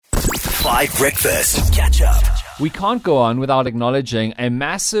5 Breakfast. Catch up. We can't go on without acknowledging a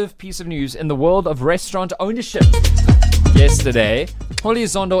massive piece of news in the world of restaurant ownership. Yesterday, Xoli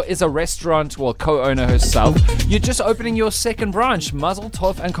Zondo is a restaurant, co-owner herself. You're just opening your second branch. Mazel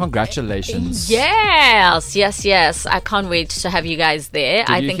tov and congratulations. Yes. I can't wait to have you guys there.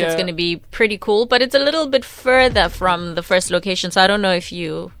 I think it's going to be pretty cool, but it's a little bit further from the first location, so I don't know if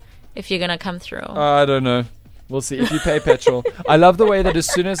you're going to come through. I don't know. We'll see if you pay petrol. I love the way that as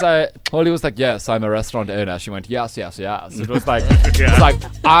soon as Xoli was like, yes, I'm a restaurant owner. She went, yes. It was like,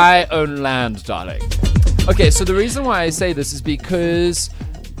 I own land, darling. Okay, so the reason why I say this is because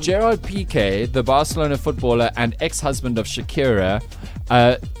Gerard Pique, the Barcelona footballer and ex-husband of Shakira,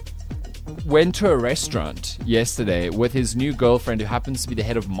 went to a restaurant yesterday with his new girlfriend, who happens to be the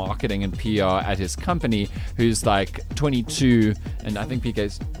head of marketing and PR at his company, who's like 22, and I think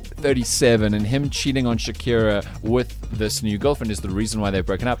Pique's 37, and him cheating on Shakira with this new girlfriend is the reason why they've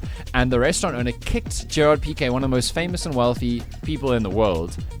broken up. And the restaurant owner kicked Gerard Pique, one of the most famous and wealthy people in the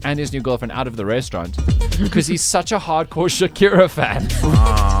world, and his new girlfriend out of the restaurant because he's such a hardcore Shakira fan.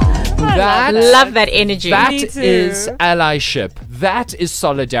 Love that energy. That is allyship. That is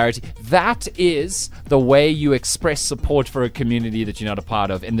solidarity. That is the way you express support for a community that you're not a part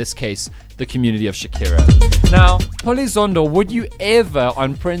of. In this case, the community of Shakira. Now, Xoli Zondo, would you ever,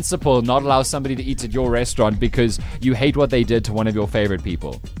 on principle, not allow somebody to eat at your restaurant because you hate what they did to one of your favorite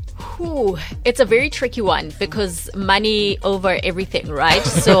people? Ooh, it's a very tricky one because money over everything, right?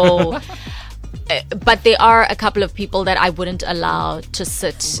 So... But there are a couple of people that I wouldn't allow to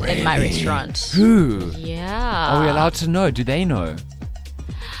sit in my restaurant. Who? Yeah. Are we allowed to know? Do they know?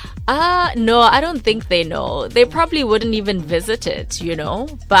 No, I don't think they know. They probably wouldn't even visit it,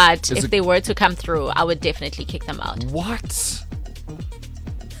 But if they were to come through, I would definitely kick them out. What?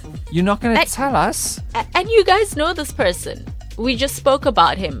 You're not going to tell us? And you guys know this person. We just spoke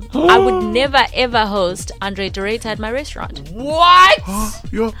about him. I would never, ever host Andre Doreta at my restaurant. What?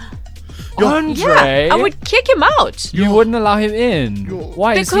 Andre? Yeah, I would kick him out. You wouldn't allow him in?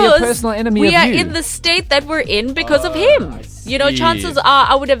 Why? Is he a personal enemy of you? We are in the state that we're in because of him. Chances are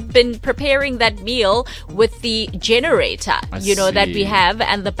I would have been preparing that meal with the generator, that we have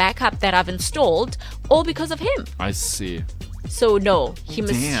and the backup that I've installed, all because of him. I see. So no, he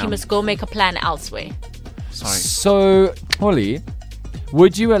must go make a plan elsewhere. Sorry. So, Xoli,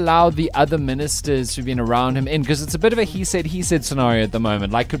 would you allow the other ministers who've been around him in? Because it's a bit of a he said scenario at the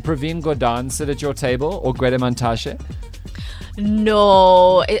moment. Like, could Praveen Gordhan sit at your table or Gwede Mantashe?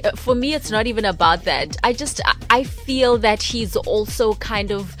 No, for me, it's not even about that. I feel that he's also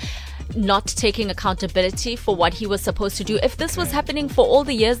kind of not taking accountability for what he was supposed to do. If this was happening for all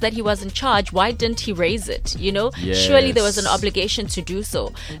the years that he was in charge, why didn't he raise it? Yes. Surely there was an obligation to do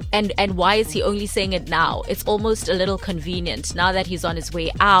so. And why is he only saying it now? It's almost a little convenient. Now that he's on his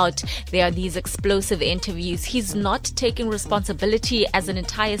way out, there are these explosive interviews. He's not taking responsibility as an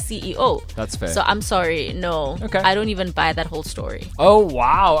entire CEO. That's fair. So I'm sorry, no. Okay. I don't even buy that whole story. Oh,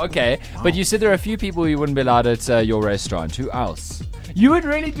 wow. Okay. Wow. But you said there are a few people you wouldn't be allowed at your restaurant. Who else? You would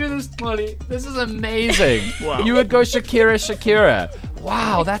really do this, Xoli. This is amazing. Wow. You would go Shakira.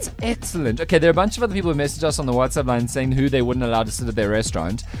 Wow, that's excellent. Okay, there are a bunch of other people who messaged us on the WhatsApp line saying who they wouldn't allow to sit at their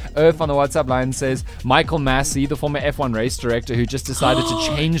restaurant. Earth on the WhatsApp line says Michael Massey, the former F1 race director who just decided to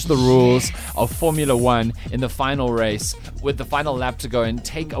change the rules of Formula One in the final race with the final lap to go and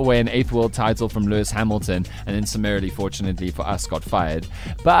take away an 8th world title from Lewis Hamilton, and then summarily, fortunately for us, got fired.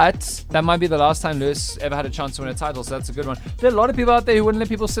 But that might be the last time Lewis ever had a chance to win a title, so that's a good one. There are a lot of people out there who wouldn't let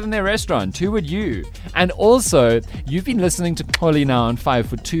people sit in their restaurant. Who would you? And also, you've been listening to Xoli now on 5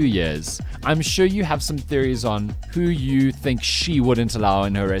 for 2 years. I'm sure you have some theories on who you think she wouldn't allow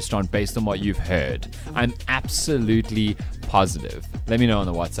in her restaurant based on what you've heard. I'm absolutely positive. Let me know on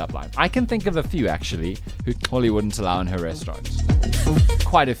the WhatsApp line. I can think of a few, actually, who Xoli wouldn't allow in her restaurant.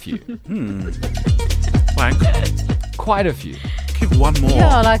 Quite a few. Like? Quite a few. Give one more.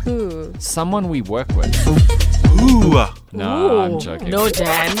 Yeah, like who? Someone we work with. Ooh. No, I'm joking. No,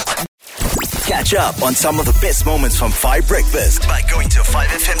 Dan. Catch up on some of the best moments from 5 Breakfast by going to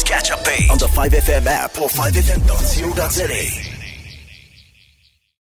 5FM's catch-up page on the 5FM app or 5FM.co.za.